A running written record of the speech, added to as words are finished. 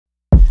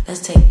Let's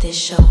take this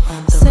show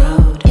on the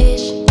road.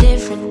 Same-ish,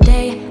 different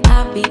day.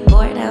 I be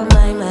bored out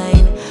my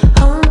mind.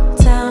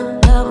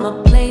 Hometown, love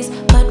my place,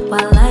 but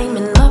while I'm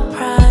in my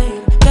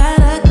prime,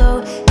 gotta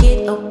go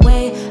get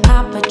away.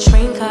 Hop a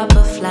train, cop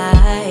a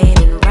flight,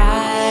 and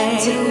ride.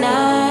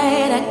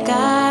 Tonight I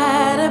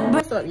gotta.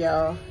 What's up,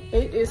 y'all?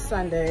 It is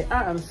Sunday.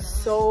 I am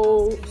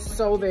so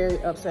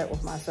very upset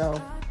with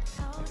myself.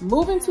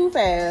 Moving too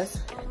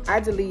fast. I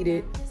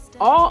deleted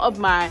all of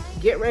my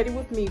get ready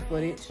with me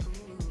footage.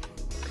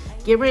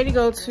 Get ready to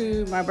go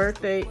to my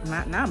birthday,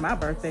 not my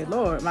birthday,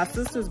 Lord, my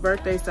sister's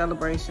birthday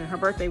celebration. Her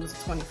birthday was the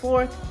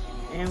 24th,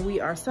 and we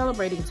are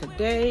celebrating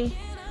today.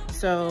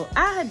 So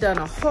I had done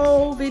a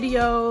whole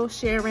video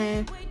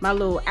sharing my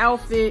little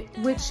outfit,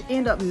 which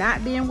ended up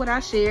not being what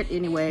I shared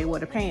anyway,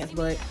 with the pants,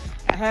 but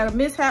I had a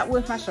mishap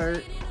with my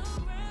shirt.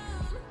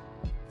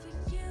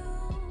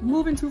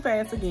 Moving too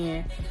fast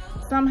again.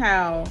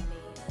 Somehow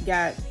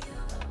got,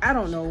 I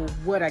don't know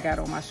what I got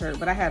on my shirt,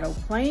 but I had a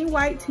plain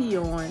white tee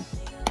on.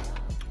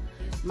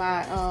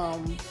 My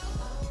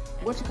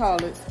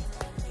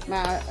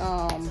my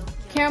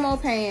camo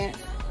pants,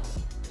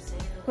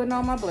 putting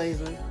on my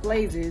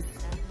blazers.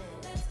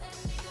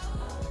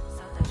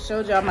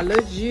 Showed y'all my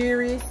little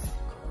jewelry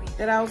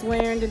that I was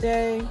wearing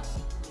today.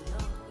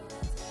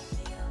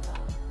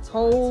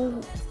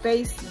 Whole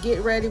face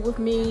get ready with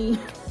me,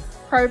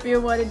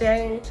 perfume of the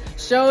day.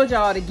 Showed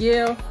y'all the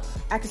gift.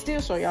 I can still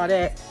show y'all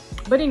that,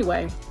 but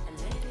anyway,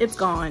 it's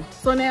gone.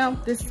 So now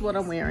this is what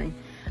I'm wearing.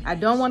 I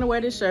don't want to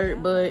wear this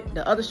shirt, but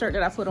the other shirt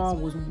that I put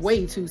on was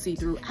way too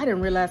see-through. I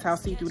didn't realize how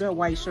see-through that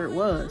white shirt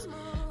was.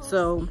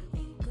 So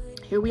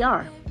here we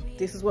are.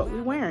 This is what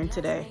we're wearing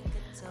today.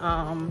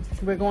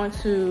 We're going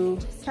to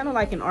kind of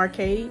like an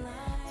arcade.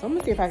 So I'm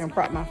gonna see if I can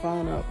prop my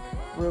phone up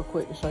real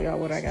quick to show y'all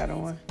what I got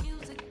on.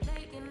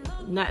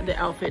 Not the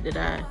outfit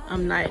that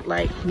I'm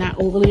not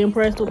overly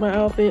impressed with my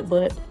outfit,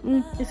 but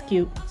it's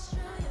cute.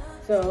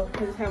 So I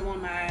just have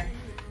on my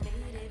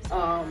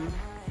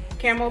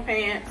camo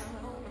pants.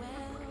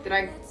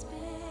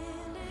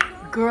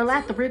 Girl,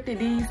 I thrifted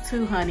these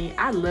too, honey.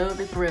 I love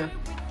the thrift.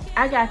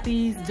 I got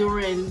these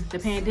during the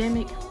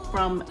pandemic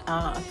from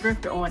a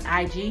thrifter on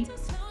IG.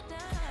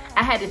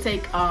 I had to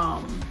take,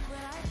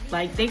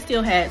 they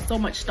still had so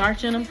much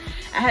starch in them.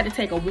 I had to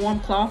take a warm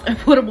cloth and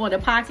put them on the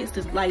pockets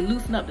to like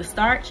loosen up the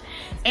starch.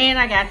 And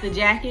I got the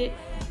jacket.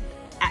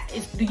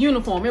 It's the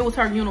uniform. It was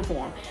her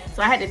uniform.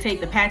 So I had to take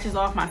the patches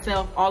off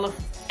myself,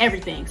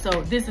 everything.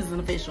 So this is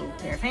an official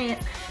pair of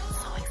pants.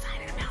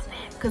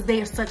 Because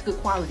they are such good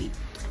quality.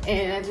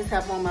 And I just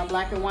have on my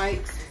black and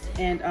whites,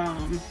 and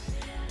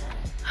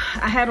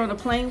I had on a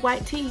plain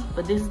white tee,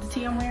 but this is the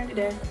tee I'm wearing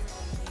today.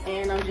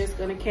 And I'm just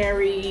gonna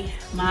carry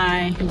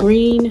my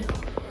green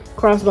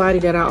crossbody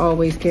that I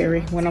always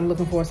carry when I'm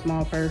looking for a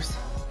small purse.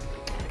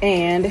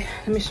 And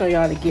let me show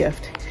y'all the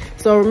gift.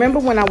 So remember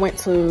when I went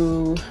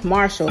to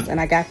Marshall's and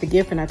I got the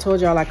gift, and I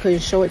told y'all I couldn't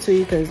show it to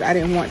you because I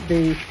didn't want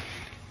the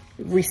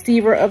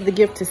receiver of the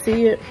gift to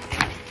see it?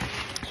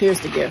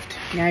 Here's the gift.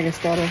 Now I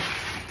just gotta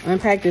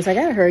unpack this. I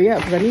gotta hurry up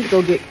because I need to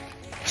go get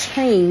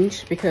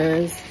change,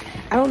 because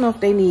I don't know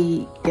if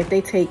they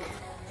take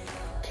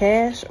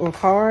cash or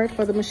card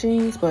for the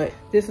machines, but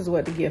this is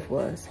what the gift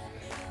was.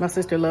 My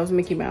sister loves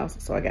Mickey Mouse,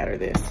 so I got her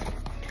this.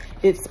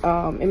 It's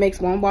it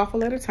makes one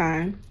waffle at a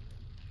time,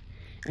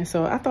 and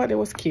so I thought it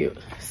was cute.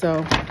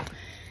 So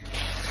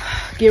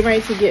get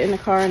ready to get in the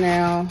car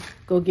now,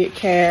 go get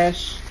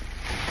cash,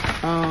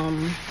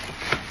 and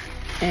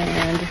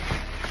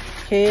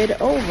head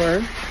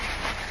over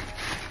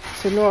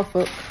to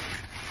Norfolk.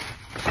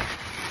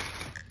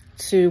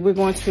 We're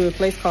going to a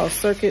place called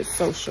Circuit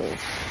Social.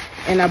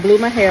 And I blew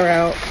my hair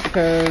out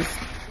because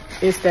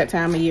it's that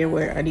time of year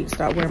where I need to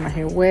start wearing my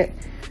hair wet.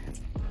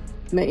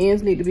 My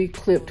ends need to be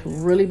clipped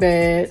really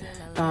bad.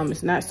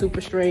 It's not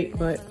super straight,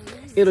 but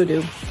it'll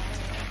do.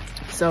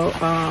 So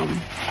I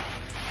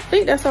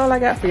think that's all I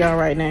got for y'all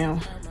right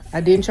now.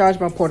 I didn't charge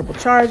my portable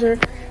charger.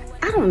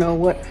 I don't know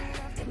what.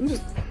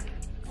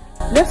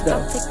 Let's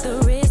go. Take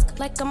the risk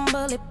like I'm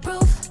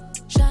bulletproof.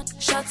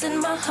 Shots in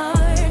my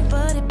heart,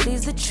 but it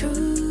bleeds the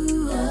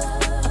truth.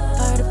 A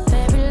part of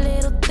every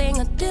little thing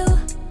I do,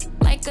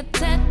 like a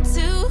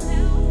tattoo.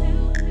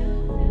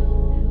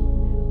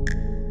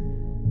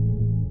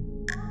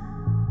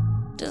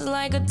 Just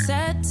like a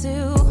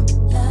tattoo.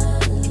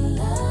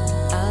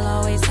 I'll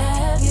always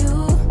have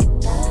you.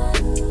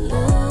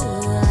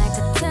 Like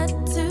a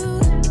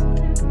tattoo.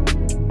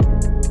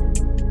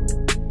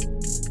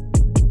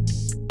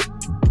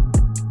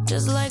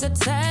 Just like a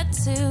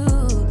tattoo.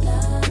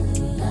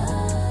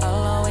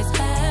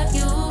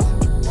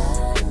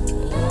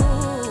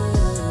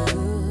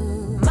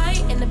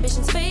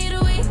 Fade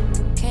away,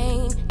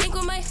 can't think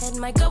with my head,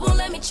 my gut won't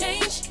let me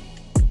change.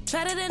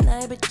 Try to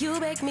deny, but you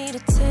beg me to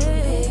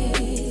take.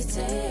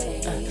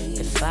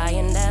 If I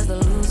end as the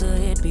loser,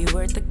 it'd be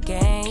worth the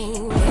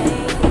game.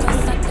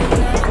 Cause I could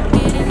never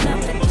get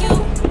enough of you.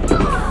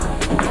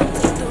 I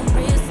take the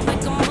risk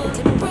like I'm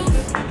bulletproof.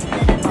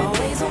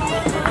 Always on my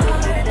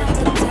heart like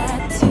a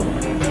tattoo.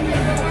 A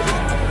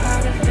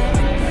part of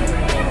everything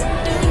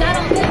I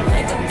do,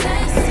 like a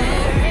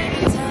tattoo.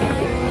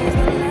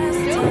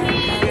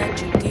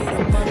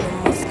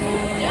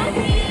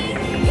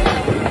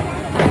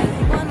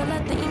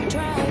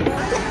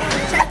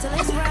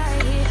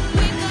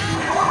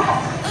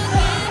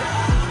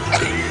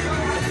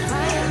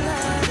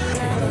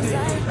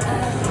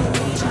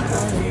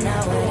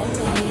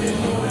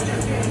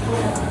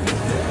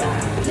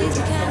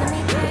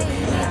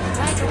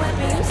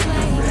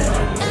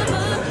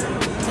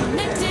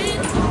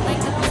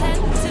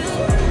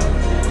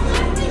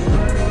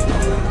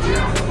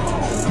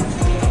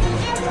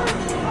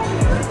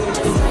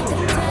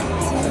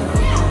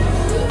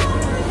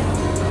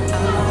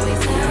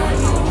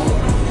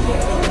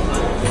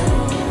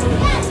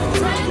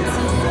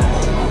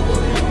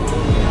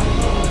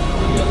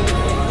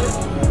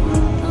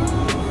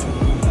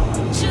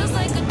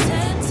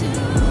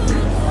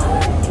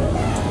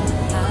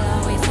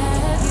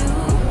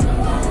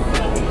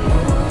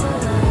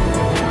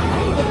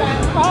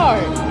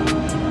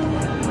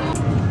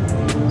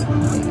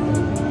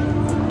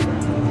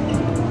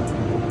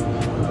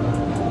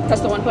 Press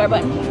the 1 player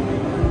button.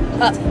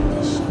 Up.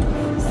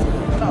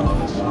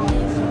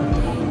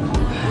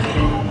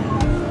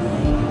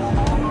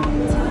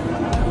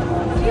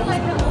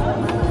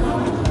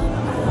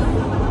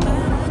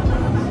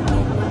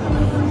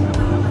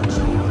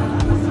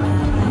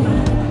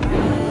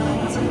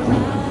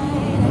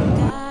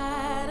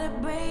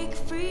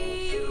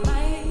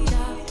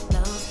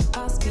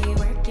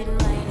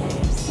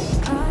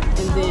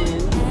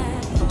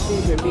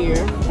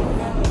 Beer.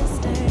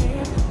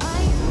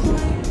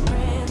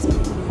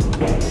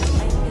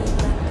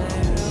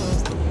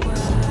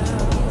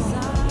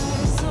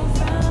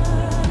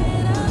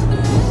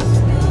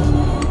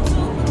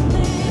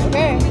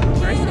 Okay,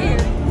 first beer.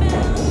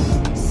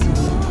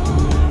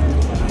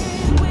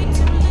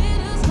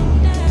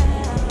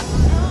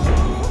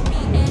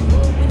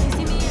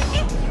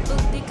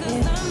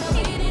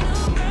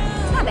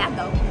 It's not bad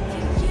though.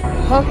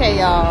 Okay,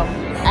 y'all.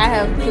 I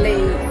have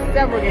played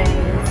several games.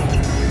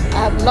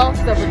 I've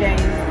lost several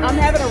games. I'm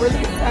having a really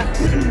good time.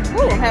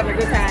 Ooh, I'm having a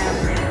good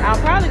time. I'm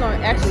probably going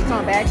to actually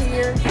come back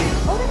here.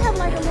 Oh, they have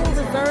like a little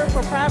reserve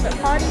for private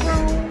party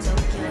room.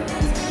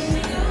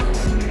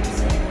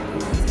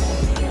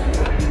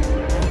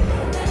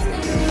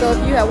 So if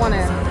you want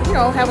to, you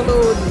know, have a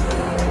little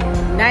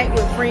night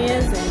with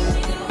friends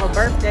and for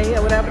birthday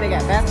or whatever, they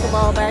got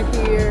basketball back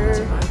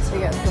here. They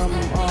got some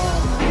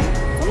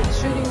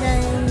shooting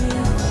games.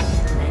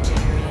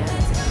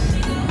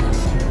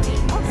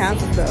 All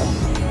kinds of stuff.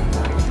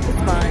 It's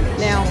fun.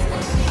 Now,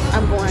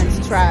 I'm going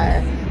to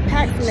try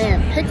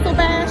Pac-Man Pixel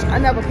Bash. I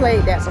never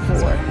played that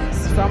before,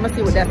 so I'm gonna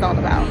see what that's all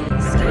about.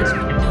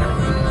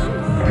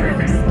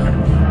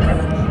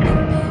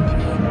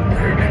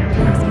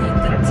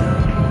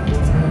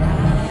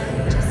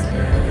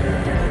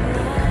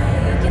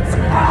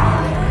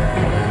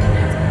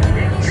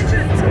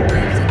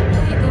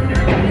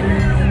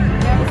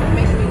 That was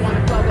making me want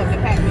to plug up the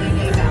Pac-Man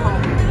game at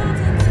home.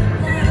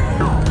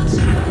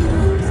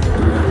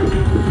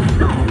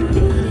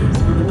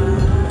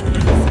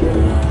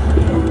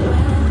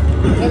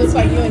 It looks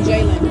like you and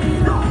Jalen.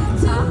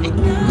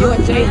 You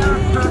and Jalen.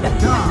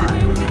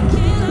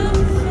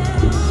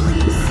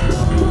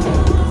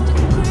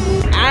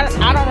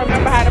 I don't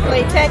remember how to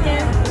play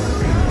Tekken.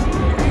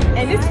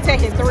 And this is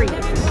Tekken 3.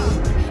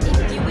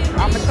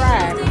 I'ma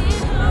try.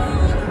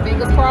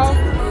 Fingers crossed.